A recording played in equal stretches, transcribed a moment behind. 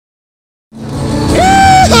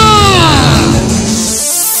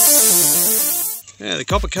the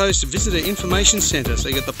Copper Coast Visitor Information Centre. So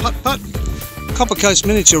you got the Putt Putt, Copper Coast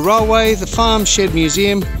Miniature Railway, the Farm Shed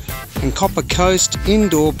Museum and Copper Coast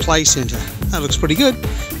Indoor Play Centre. That looks pretty good.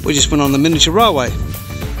 We just went on the Miniature Railway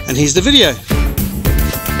and here's the video.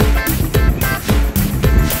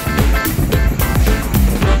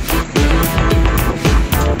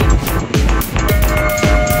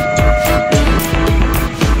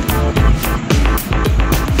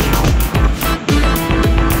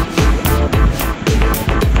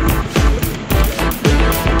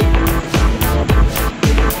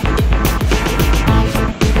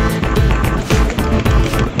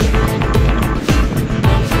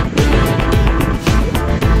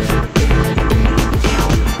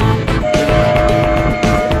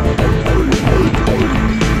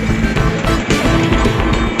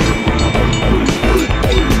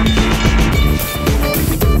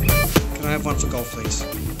 One for golf, please.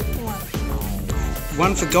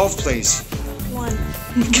 One for golf, please. One.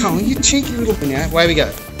 Come on, you cheeky little thing. Yeah, away we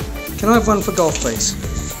go. Can I have one for golf, please?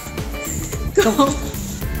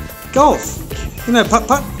 Golf. Golf. You know Putt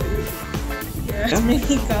Putt? Yeah,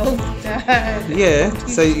 mini golf, Dad. Yeah.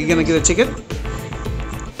 So you're gonna get a ticket?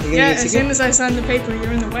 Yeah, as soon as I sign the paper,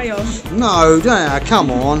 you're in the way of. No, don't. Come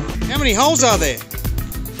on. How many holes are there?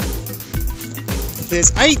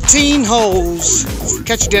 There's 18 holes. I'll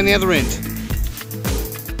catch you down the other end.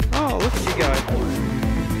 Oh, look at you go.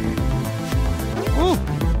 Oh.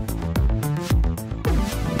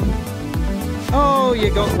 Oh, you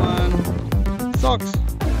got one. Socks.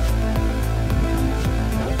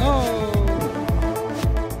 Oh.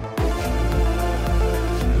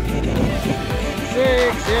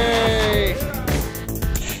 6, yay.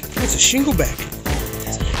 That's a shingleback.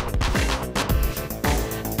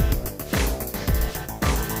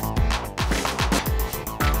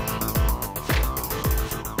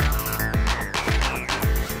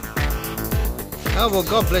 Oh, well,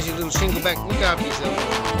 God bless you, little shingleback. Look after yourself.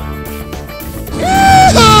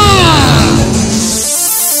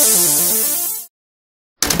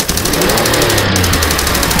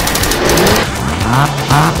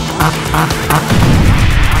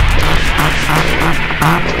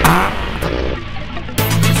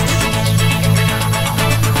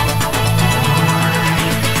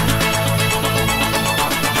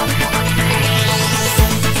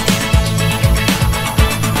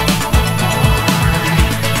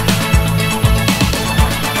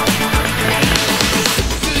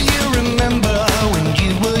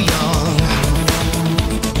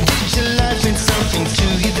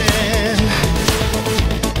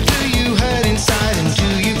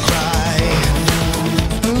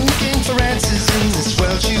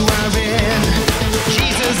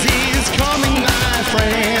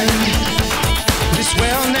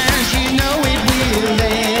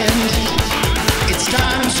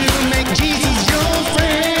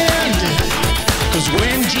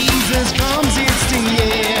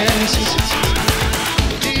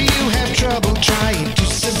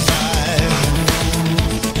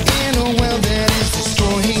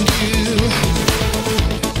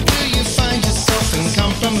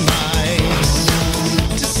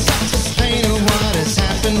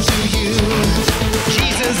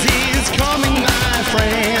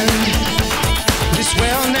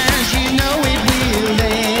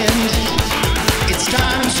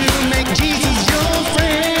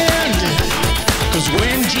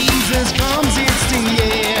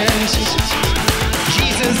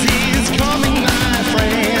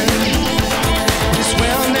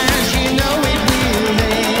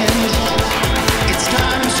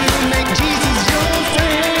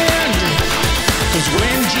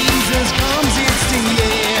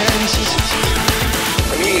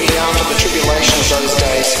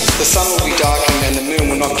 The sun will be darkened and the moon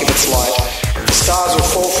will not give its light. The stars will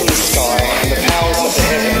fall from the sky and the powers of the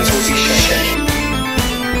heavens will be shaken.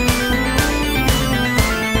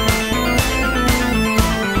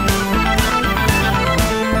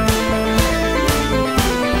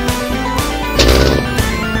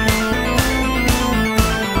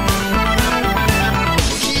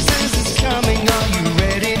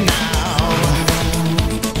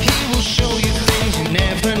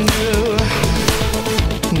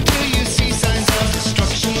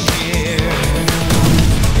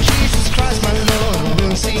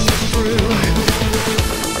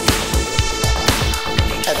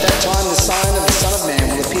 At that time the sign of the Son of Man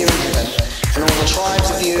will appear in heaven, and all the tribes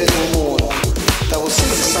of the earth will mourn.